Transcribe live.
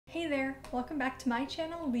there, welcome back to my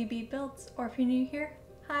channel, Libby Builds, or if you're new here,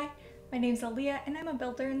 hi, my name's Aaliyah and I'm a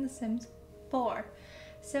builder in The Sims 4.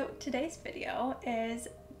 So today's video is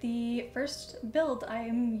the first build I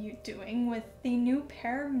am doing with the new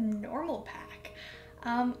Paranormal pack.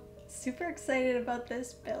 Super excited about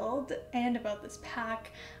this build and about this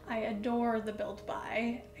pack. I adore the build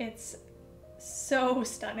buy. It's so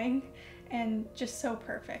stunning and just so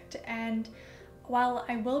perfect. And while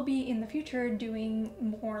I will be in the future doing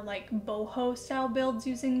more like boho style builds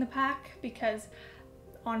using the pack, because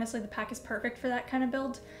honestly the pack is perfect for that kind of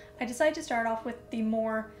build, I decided to start off with the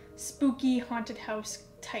more spooky haunted house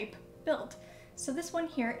type build. So this one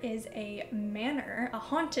here is a manor, a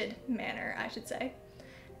haunted manor I should say,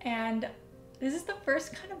 and this is the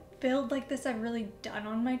first kind of build like this I've really done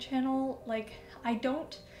on my channel. Like, I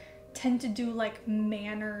don't tend to do like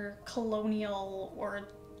manor, colonial, or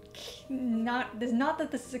not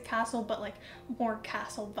that this is a castle, but like more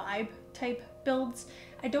castle vibe type builds.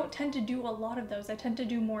 I don't tend to do a lot of those. I tend to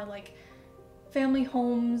do more like family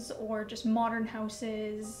homes or just modern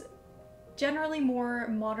houses, generally more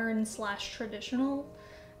modern slash traditional.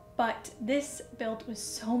 But this build was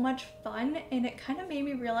so much fun and it kind of made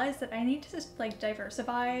me realize that I need to just like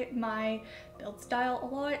diversify my build style a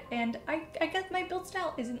lot. And I guess my build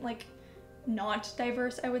style isn't like not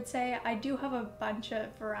diverse, I would say. I do have a bunch of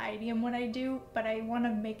variety in what I do, but I want to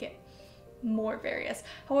make it more various.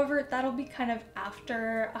 However, that'll be kind of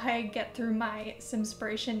after I get through my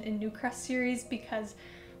Simspiration and Newcrest series, because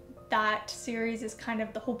that series is kind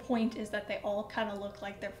of, the whole point is that they all kind of look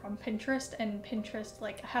like they're from Pinterest, and Pinterest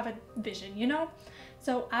like have a vision, you know?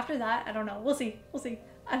 So after that, I don't know, we'll see,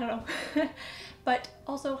 I don't know. But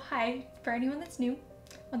also, hi, for anyone that's new,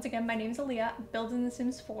 once again, my name is Aaliyah, building The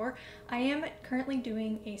Sims 4. I am currently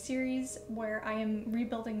doing a series where I am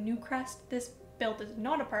rebuilding Newcrest. This build is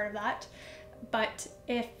not a part of that, but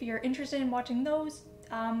if you're interested in watching those,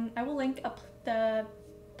 I will link up the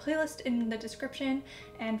playlist in the description,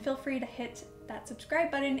 and feel free to hit that subscribe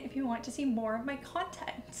button if you want to see more of my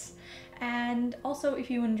content. And also, if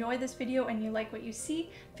you enjoy this video and you like what you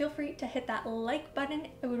see, feel free to hit that like button.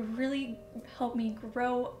 It would really help me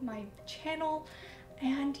grow my channel.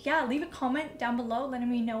 And yeah, leave a comment down below letting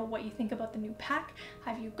me know what you think about the new pack.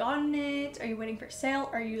 Have you gotten it? Are you waiting for sale?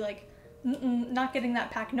 Are you like, not getting that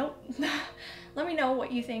pack? Nope. Let me know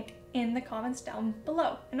what you think in the comments down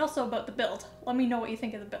below. And also about the build. Let me know what you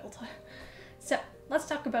think of the build. So let's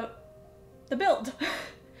talk about the build.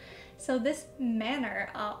 So this manor,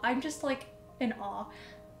 I'm just like in awe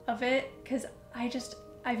of it, because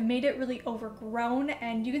I've made it really overgrown,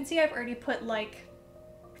 and you can see I've already put like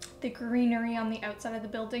the greenery on the outside of the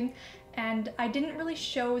building, and I didn't really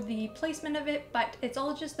show the placement of it, but it's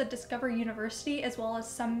all just the Discover University as well as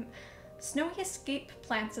some snowy escape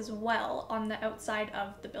plants as well on the outside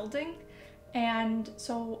of the building. And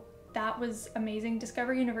so that was amazing.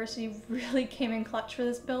 Discover University really came in clutch for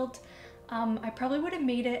this build. I probably would have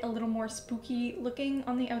made it a little more spooky looking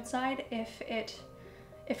on the outside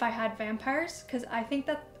if I had vampires, because I think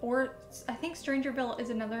that, or I think Strangerville is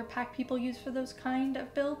another pack people use for those kind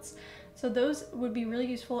of builds. So those would be really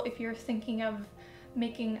useful if you're thinking of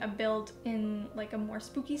making a build in like a more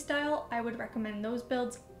spooky style. I would recommend those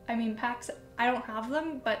builds. I mean, packs, I don't have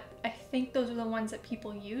them, but I think those are the ones that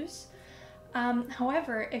people use.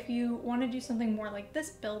 However, if you want to do something more like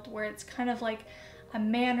this build, where it's kind of like a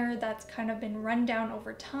manor that's kind of been run down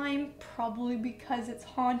over time, probably because it's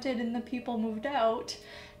haunted and the people moved out,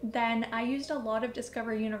 then I used a lot of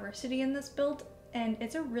Discover University in this build, and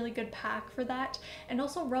it's a really good pack for that. And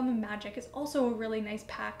also Realm of Magic is also a really nice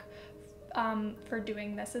pack for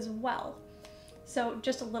doing this as well. So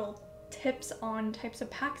just a little tips on types of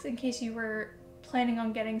packs in case you were planning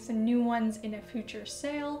on getting some new ones in a future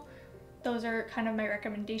sale. Those are kind of my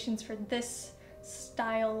recommendations for this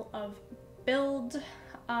style of build.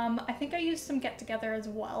 I think I used some Get Together as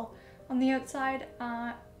well on the outside.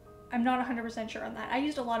 I'm not 100% sure on that. I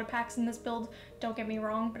used a lot of packs in this build, don't get me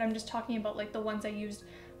wrong, but I'm just talking about like the ones I used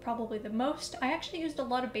probably the most. I actually used a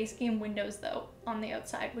lot of base game windows though on the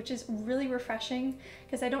outside, which is really refreshing,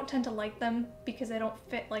 because I don't tend to like them because they don't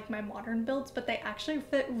fit like my modern builds, but they actually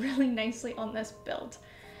fit really nicely on this build.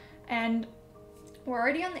 And we're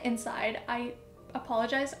already on the inside. I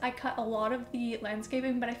apologize, I cut a lot of the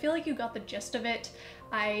landscaping, but I feel like you got the gist of it.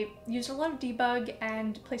 I used a lot of debug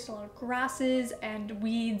and placed a lot of grasses and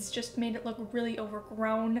weeds, just made it look really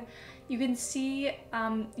overgrown. You can see,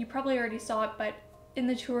 you probably already saw it, but in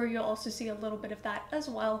the tour you'll also see a little bit of that as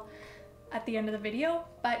well at the end of the video.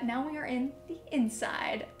 But now we are in the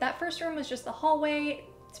inside. That first room was just the hallway.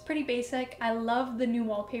 It's pretty basic. I love the new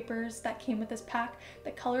wallpapers that came with this pack.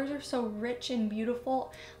 The colors are so rich and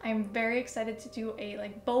beautiful. I'm very excited to do a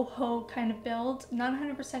like boho kind of build. Not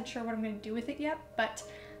 100% sure what I'm going to do with it yet, but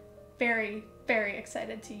very, very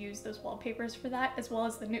excited to use those wallpapers for that, as well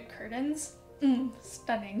as the new curtains.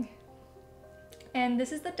 Stunning. And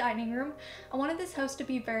this is the dining room. I wanted this house to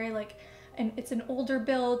be very like, and it's an older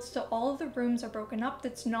build, so all of the rooms are broken up.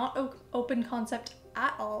 That's not open concept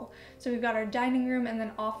at all. So we've got our dining room, and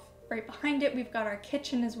then off right behind it we've got our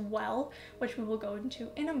kitchen as well, which we will go into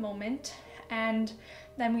in a moment. And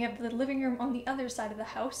then we have the living room on the other side of the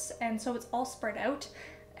house, and so it's all spread out,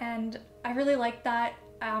 and I really like that.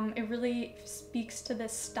 It really speaks to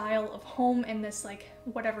this style of home and this like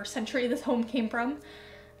whatever century this home came from,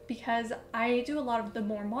 because I do a lot of the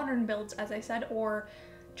more modern builds, as I said, or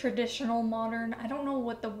traditional modern. I don't know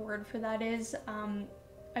what the word for that is.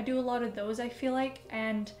 I do a lot of those, I feel like,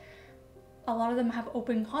 and a lot of them have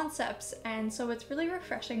open concepts, and so it's really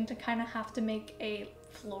refreshing to kind of have to make a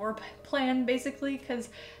floor plan basically, because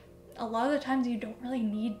a lot of the times you don't really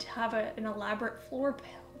need to have an elaborate floor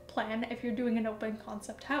plan if you're doing an open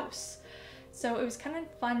concept house. So it was kind of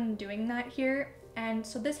fun doing that here. And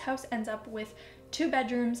so this house ends up with 2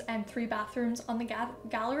 bedrooms and 3 bathrooms. On the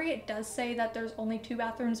gallery it does say that there's only 2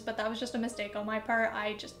 bathrooms, but that was just a mistake on my part.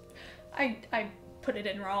 I put it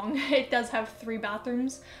in wrong. It does have 3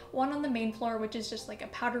 bathrooms. One on the main floor, which is just like a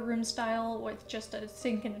powder room style with just a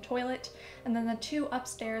sink and a toilet, and then the 2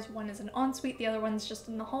 upstairs, one is an ensuite, the other one's just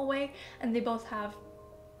in the hallway, and they both have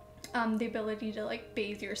the ability to like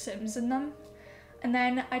bathe your Sims in them. And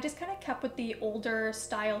then I just kind of kept with the older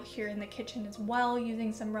style here in the kitchen as well,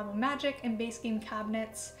 using some Realm of Magic and base game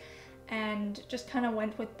cabinets, and just kind of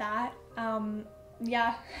went with that.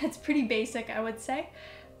 Yeah, it's pretty basic, I would say,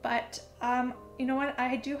 but you know what,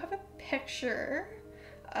 I do have a picture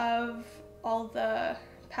of all the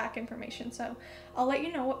pack information, so I'll let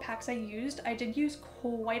you know what packs I used. I did use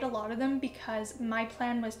quite a lot of them because my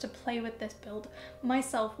plan was to play with this build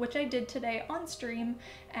myself, which I did today on stream.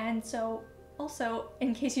 And so also,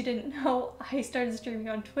 in case you didn't know, I started streaming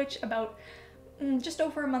on Twitch about just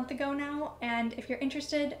over a month ago now, and if you're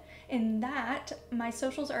interested in that, my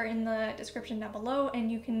socials are in the description down below,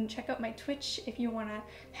 and you can check out my Twitch if you want to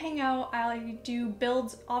hang out. I do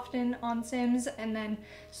builds often on Sims, and then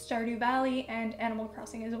Stardew Valley and Animal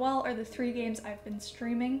Crossing as well are the 3 games I've been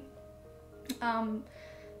streaming.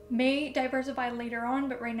 May diversify later on,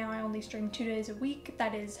 but right now I only stream 2 days a week.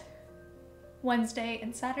 That is Wednesday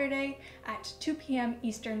and Saturday at 2 p.m.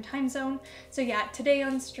 Eastern time zone. So yeah, today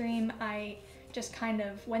on stream I just kind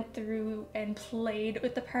of went through and played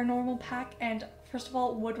with the Paranormal pack, and first of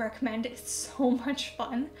all, would recommend. It's so much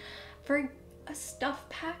fun. For a stuff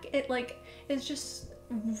pack, it like is just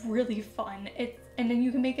really fun. And then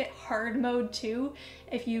you can make it hard mode too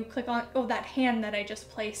if you click on that hand that I just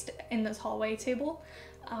placed in this hallway table.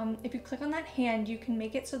 If you click on that hand, you can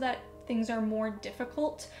make it so that things are more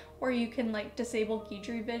difficult, or you can like disable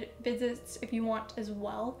Guidry visits if you want as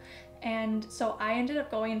well. And so I ended up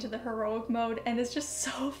going into the heroic mode, and it's just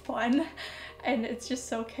so fun and it's just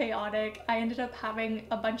so chaotic. I ended up having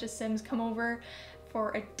a bunch of Sims come over for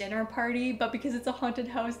a dinner party, but because it's a haunted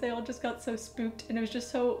house, they all just got so spooked, and it was just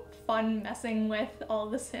so fun messing with all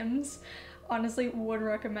the Sims. Honestly, would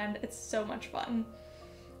recommend. It's so much fun.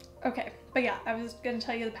 Okay, but yeah, I was gonna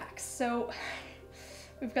tell you the packs. So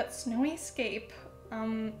we've got Snowy Escape.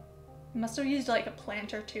 Must have used like a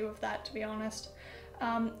plant or 2 of that, to be honest.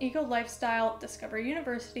 Eco Lifestyle, Discover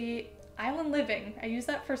University, Island Living. I use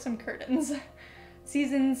that for some curtains.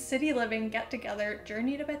 Seasons, City Living, Get Together,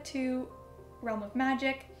 Journey to Batuu, Realm of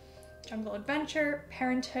Magic, Jungle Adventure,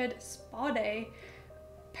 Parenthood, Spa Day,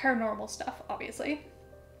 Paranormal stuff, obviously.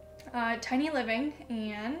 Tiny Living,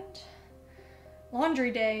 and Laundry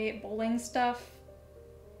Day, Bowling stuff.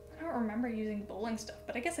 I don't remember using bowling stuff,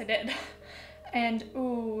 but I guess I did. And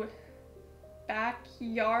ooh,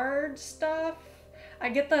 backyard stuff. I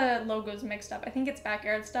get the logos mixed up. I think it's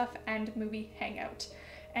backyard stuff and movie Hangout.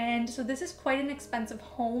 And so this is quite an expensive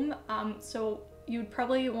home. So you'd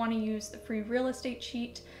probably want to use the free real estate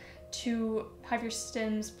cheat to have your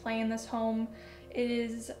Sims play in this home. It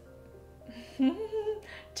is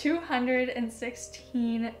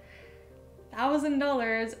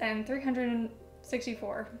 $216,000 and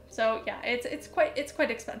 $364. So yeah, it's quite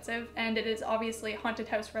expensive, and it is obviously haunted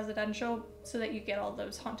house residential, so that you get all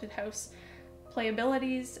those haunted house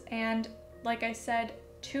playabilities. And like I said,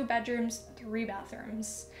 2 bedrooms, 3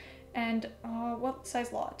 bathrooms, and what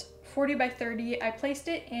size lot? 40 by 30. I placed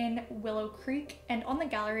it in Willow Creek, and on the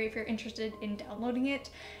gallery, if you're interested in downloading it,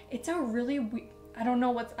 it's a really I don't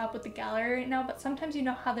know what's up with the gallery right now, but sometimes you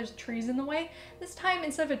know how there's trees in the way. This time,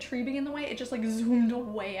 instead of a tree being in the way, it just like zoomed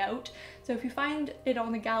way out. So if you find it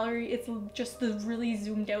on the gallery, it's just the really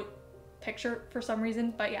zoomed out picture for some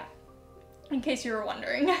reason, but yeah, in case you were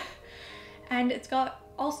wondering. And it's got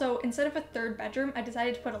also, instead of a third bedroom, I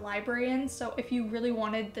decided to put a library in. So if you really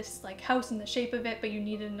wanted this like house in the shape of it, but you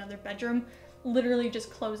needed another bedroom, literally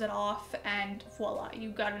just close it off and voila, you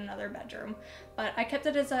got another bedroom. But I kept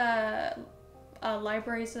it as a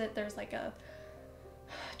library so that there's like a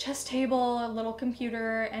chess table, a little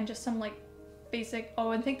computer, and just some like basic,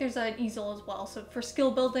 oh, and I think there's an easel as well. So for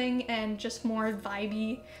skill building and just more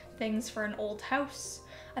vibey things for an old house.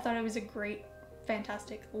 I thought it was a great,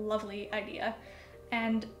 fantastic, lovely idea.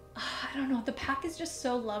 And I don't know, the pack is just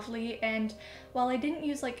so lovely. And while I didn't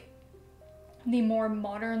use like the more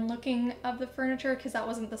modern looking of the furniture, because that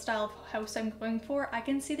wasn't the style of house I'm going for, I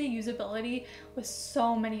can see the usability with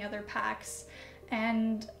so many other packs,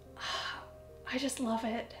 and I just love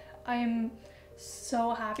it. I'm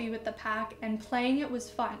so happy with the pack, and playing it was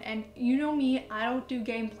fun. And you know me, I don't do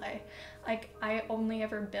gameplay, like I only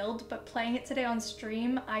ever build, but playing it today on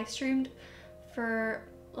stream, I streamed for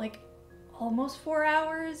like almost 4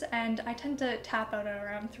 hours, and I tend to tap out at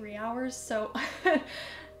around 3 hours, so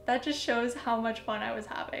that just shows how much fun I was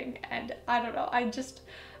having. And I don't know,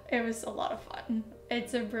 it was a lot of fun.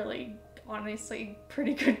 It's a really, honestly,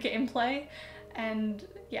 pretty good gameplay, and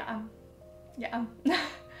yeah.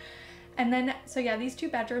 And then, so yeah, these two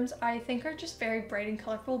bedrooms I think are just very bright and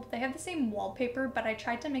colorful. They have the same wallpaper, but I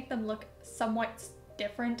tried to make them look somewhat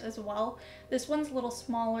different as well. This one's a little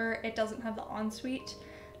smaller, it doesn't have the ensuite,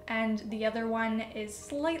 and the other one is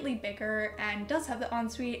slightly bigger and does have the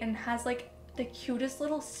ensuite and has like the cutest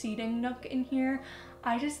little seating nook in here.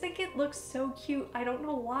 I just think it looks so cute. I don't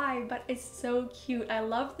know why, but it's so cute. I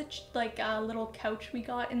love the little couch we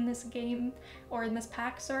got in this game, or in this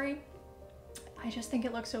pack, sorry. I just think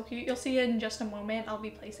it looks so cute. You'll see it in just a moment. I'll be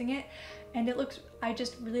placing it, and it looks, I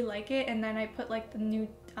just really like it. And then I put like the new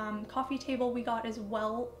coffee table we got as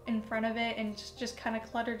well in front of it, and just kind of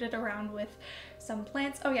cluttered it around with some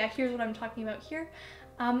plants. Oh yeah, here's what I'm talking about here.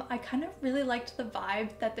 I kind of really liked the vibe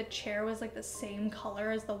that the chair was like the same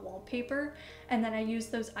color as the wallpaper, and then I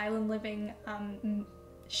used those Island Living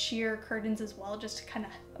sheer curtains as well, just to kind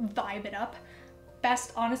of vibe it up.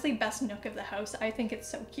 Honestly, best nook of the house. I think it's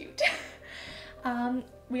so cute.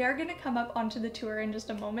 We are gonna come up onto the tour in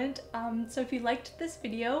just a moment, so if you liked this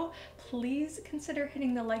video, please consider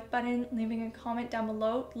hitting the like button, leaving a comment down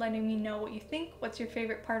below, letting me know what you think, what's your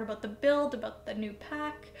favorite part about the build, about the new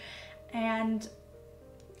pack, and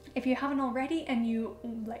if you haven't already and you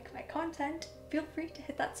like my content, feel free to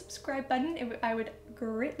hit that subscribe button. I would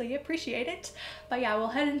greatly appreciate it. But yeah, we'll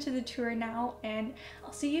head into the tour now, and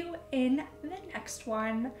I'll see you in the next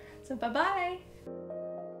one. So bye-bye!